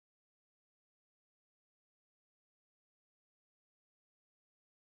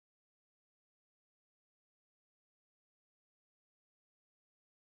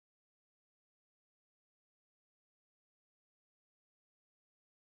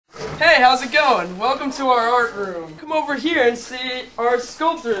Hey, how's it going? Welcome to our art room. Come over here and see our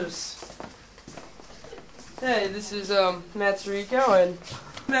sculptors. Hey, this is Matt Sirico, and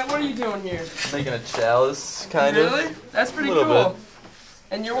Matt, what are you doing here? Making a chalice, kind of. Really? That's pretty cool. Bit.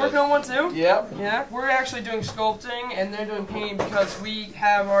 And you're working on one too? Yep. Yeah? We're actually doing sculpting, and they're doing painting because we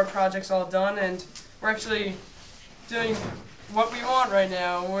have our projects all done, and we're actually doing what we want right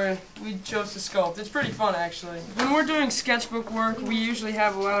now. We chose to sculpt. It's pretty fun, actually. When we're doing sketchbook work, we usually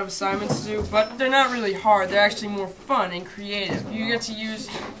have a lot of assignments to do, but they're not really hard. They're actually more fun and creative. You get to use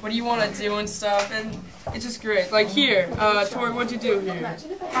what you want to do and stuff, and it's just great. Like here, Tori, what'd you do here?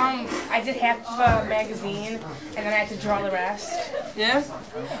 I did half of a magazine, and then I had to draw the rest. Yeah?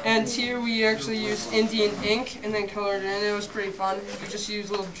 And here we actually used Indian ink and then colored it in. It was pretty fun. We just used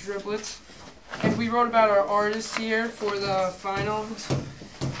little driblets. And we wrote about our artists here for the final.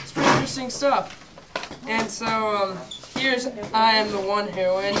 It's pretty interesting stuff. And so here's I am the one who,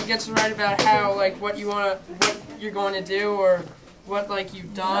 and you get to write about how what you're going to do, or what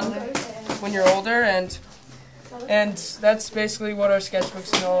you've done when you're older, and that's basically what our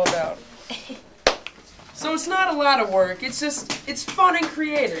sketchbook's all about. So it's not a lot of work. It's fun and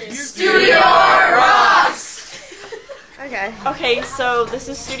creative. Studio Art rocks! Okay, so this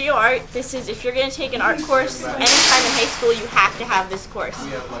is Studio Art. This is, if you're going to take an art course anytime in high school, you have to have this course.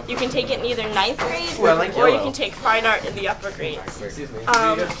 You can take it in either 9th grade, or you can take fine art in the upper grades.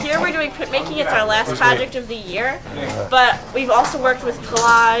 Here we're doing printmaking. It's our last project of the year, but we've also worked with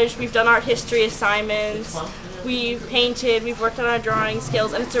collage, we've done art history assignments, we've painted, we've worked on our drawing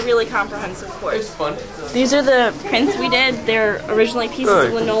skills, and it's a really comprehensive course. These are the prints we did. They're originally pieces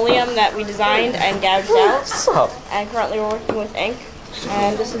of linoleum that we designed and gouged out. And currently we're working with ink.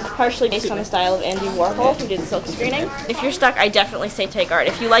 And this is partially based on the style of Andy Warhol, who did silk screening. If you're stuck, I definitely say take art.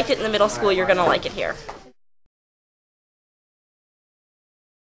 If you liked it in the middle school, you're going to like it here.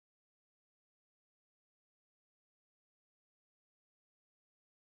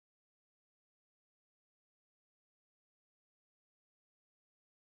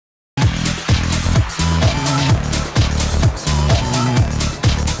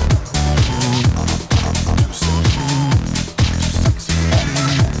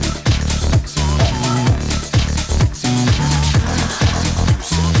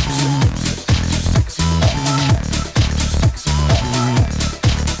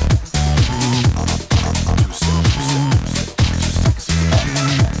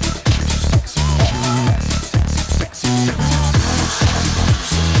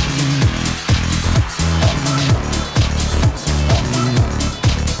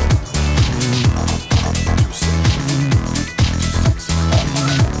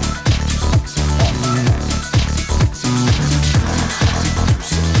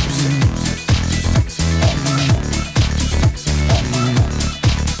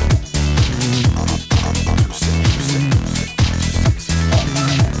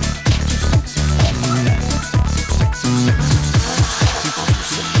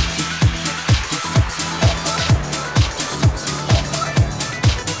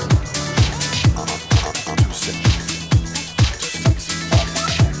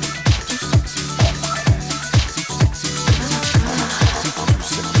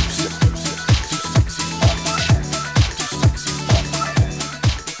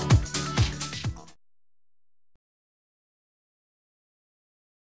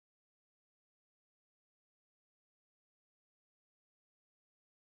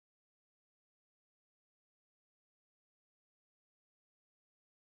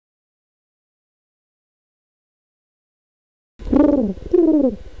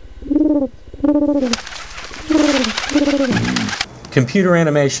 Computer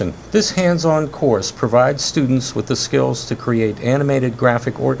animation. This hands-on course provides students with the skills to create animated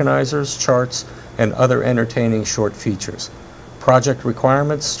graphic organizers, charts, and other entertaining short features. Project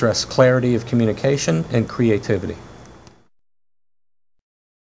requirements stress clarity of communication and creativity.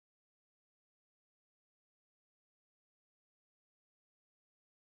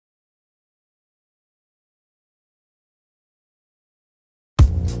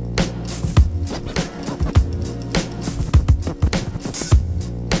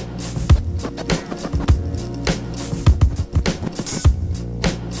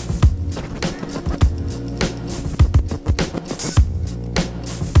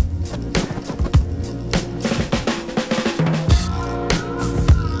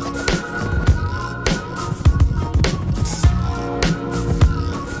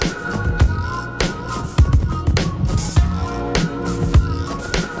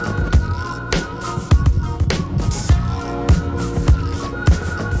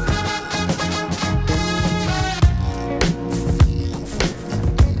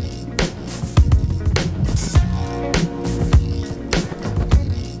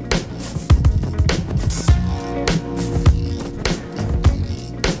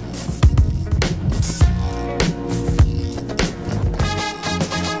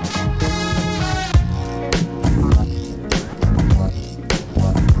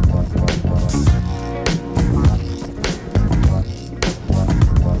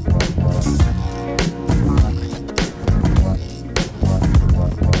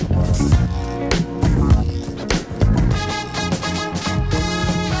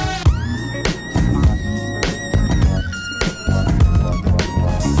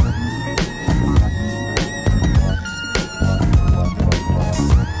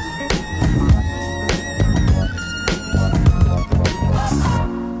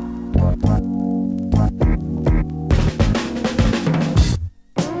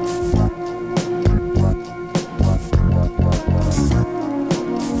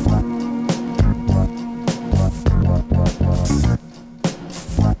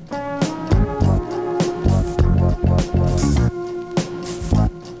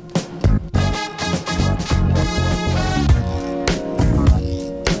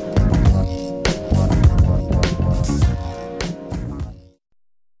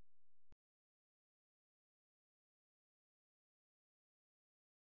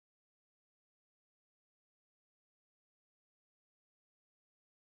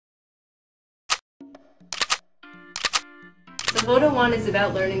 Photo 1 is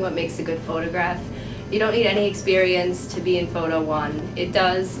about learning what makes a good photograph. You don't need any experience to be in Photo 1. It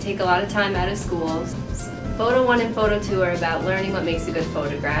does take a lot of time out of school. Photo 1 and Photo 2 are about learning what makes a good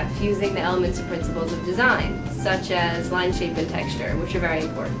photograph using the elements and principles of design, such as line, shape, and texture, which are very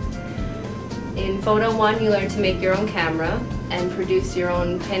important. In Photo 1, you learn to make your own camera and produce your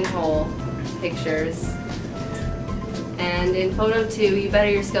own pinhole pictures. And in Photo 2, you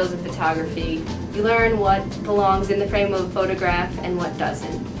better your skills in photography. You learn what belongs in the frame of a photograph and what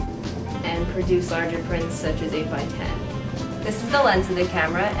doesn't, and produce larger prints such as 8 by 10. This is the lens of the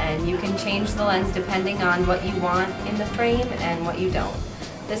camera, and you can change the lens depending on what you want in the frame and what you don't.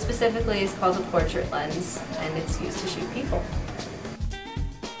 This specifically is called a portrait lens, and it's used to shoot people.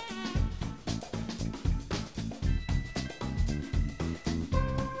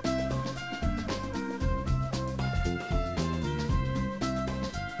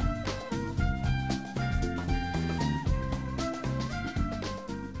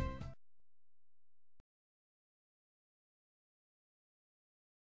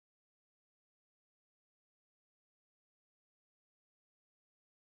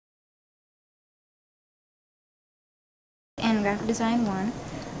 In Graphic Design 1,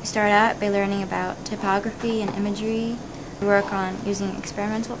 we start out by learning about typography and imagery. We work on using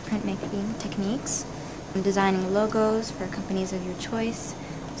experimental printmaking techniques, designing logos for companies of your choice,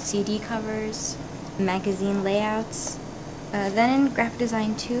 CD covers, magazine layouts. Then in Graphic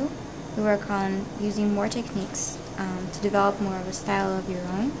Design 2, we work on using more techniques to develop more of a style of your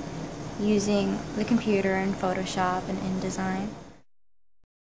own, using the computer and Photoshop and InDesign.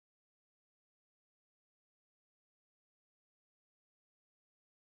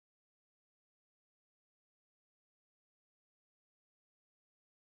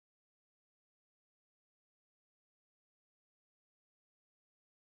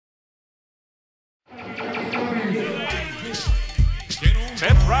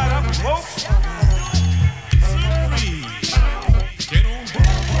 Step right up close.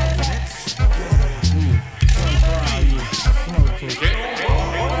 Get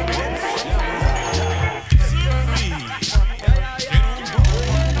on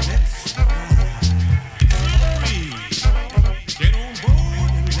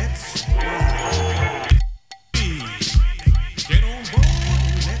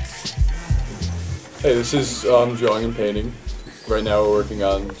Hey, this is drawing and painting. Right now we're working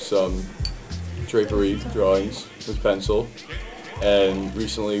on some drapery drawings with pencil, and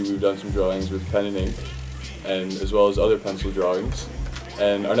recently we've done some drawings with pen and ink, and as well as other pencil drawings.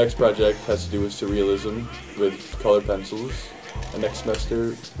 And our next project has to do with surrealism with color pencils, and next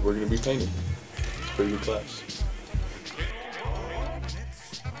semester we're going to be painting. It's a pretty good class.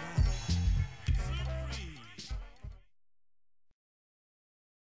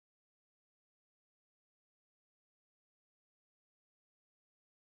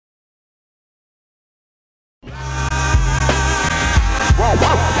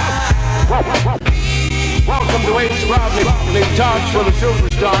 Welcome to H. Rodney, big talks for the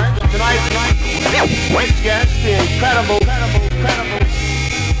superstar. Tonight's guest, the incredible.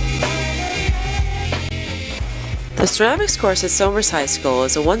 The ceramics course at Somers High School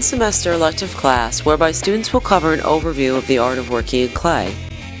is a one-semester elective class whereby students will cover an overview of the art of working in clay.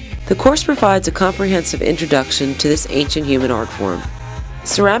 The course provides a comprehensive introduction to this ancient human art form.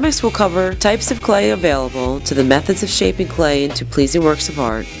 Ceramics will cover types of clay available to the methods of shaping clay into pleasing works of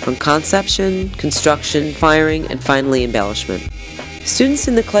art, from conception, construction, firing, and finally embellishment. Students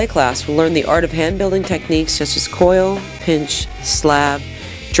in the clay class will learn the art of hand-building techniques such as coil, pinch, slab,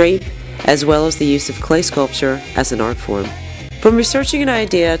 drape, as well as the use of clay sculpture as an art form. From researching an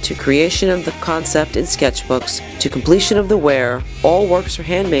idea to creation of the concept in sketchbooks to completion of the wear, all works are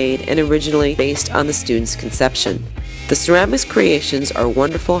handmade and originally based on the student's conception. The ceramics creations are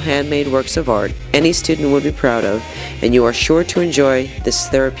wonderful handmade works of art any student would be proud of, and you are sure to enjoy this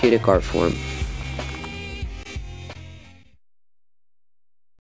therapeutic art form.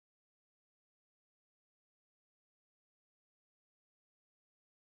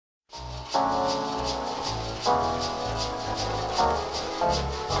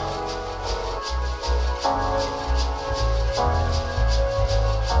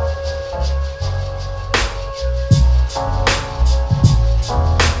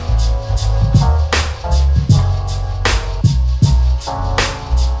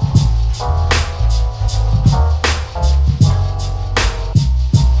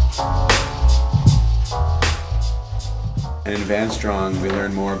 In advanced drawing, we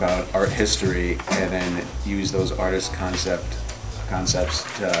learn more about art history and then use those artist concepts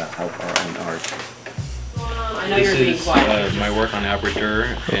to help our own art. This is my work on Albert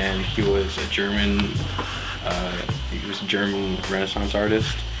Dürer, and he was a German He was a German Renaissance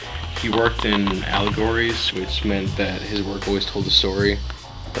artist. He worked in allegories, which meant that his work always told a story.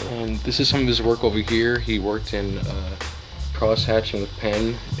 And this is some of his work over here. He worked in cross hatching with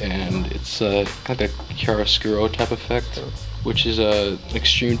pen, and it's kind of like a chiaroscuro type effect, which is an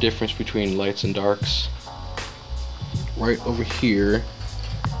extreme difference between lights and darks. Right over here,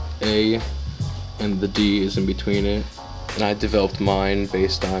 A and the D is in between it, and I developed mine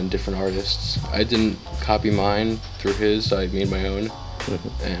based on different artists. I didn't copy mine through his, I made my own,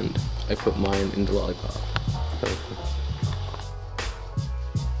 and I put mine in the lollipop.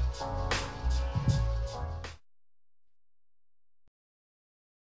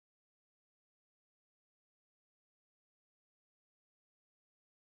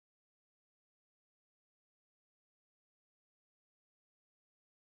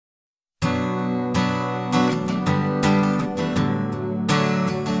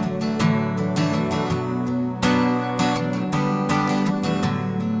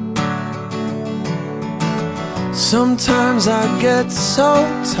 Sometimes I get so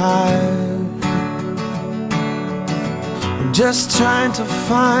tired, I'm just trying to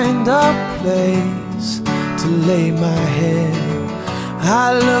find a place to lay my head.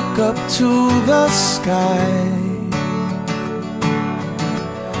 I look up to the sky,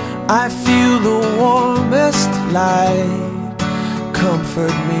 I feel the warmest light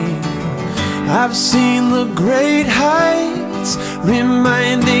comfort me. I've seen the great heights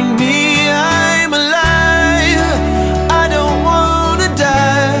reminding me I'm alive. I don't wanna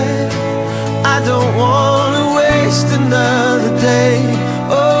die, I don't wanna waste another day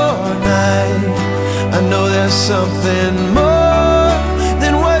or night. I know there's something more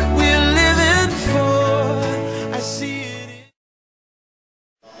than what we're living for. I see it in...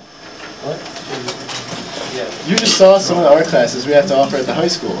 You just saw some of the art classes we have to offer at the high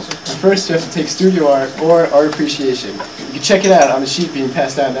school. First, you have to take studio art or art appreciation. You can check it out on the sheet being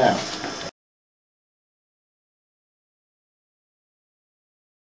passed out now.